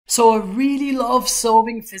So I really love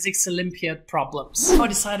solving physics Olympiad problems. So I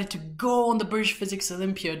decided to go on the British Physics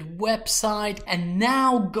Olympiad website and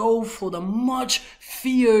now go for the much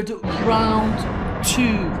feared round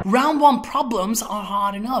 2. Round 1 problems are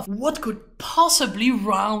hard enough. What could possibly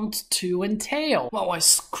round 2 entail? Well, I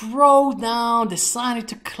scrolled down, decided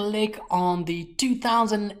to click on the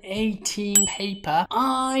 2018 paper.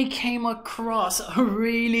 I came across a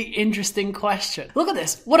really interesting question. Look at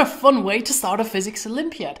this. What a fun way to start a physics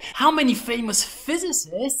Olympiad. How many famous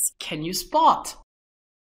physicists can you spot?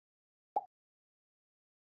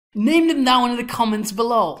 Name them down in the comments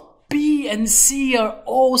below. B and C are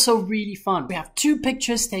also really fun. We have 2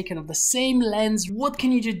 pictures taken of the same lens. What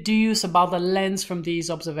can you deduce about the lens from these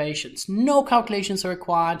observations? No calculations are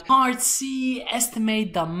required. Part C,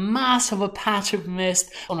 estimate the mass of a patch of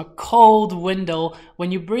mist on a cold window when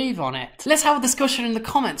you breathe on it. Let's have a discussion in the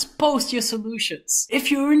comments. Post your solutions. If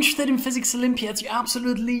you're interested in physics Olympiads, you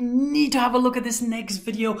absolutely need to have a look at this next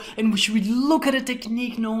video in which we look at a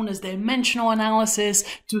technique known as dimensional analysis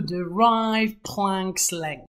to derive Planck's length.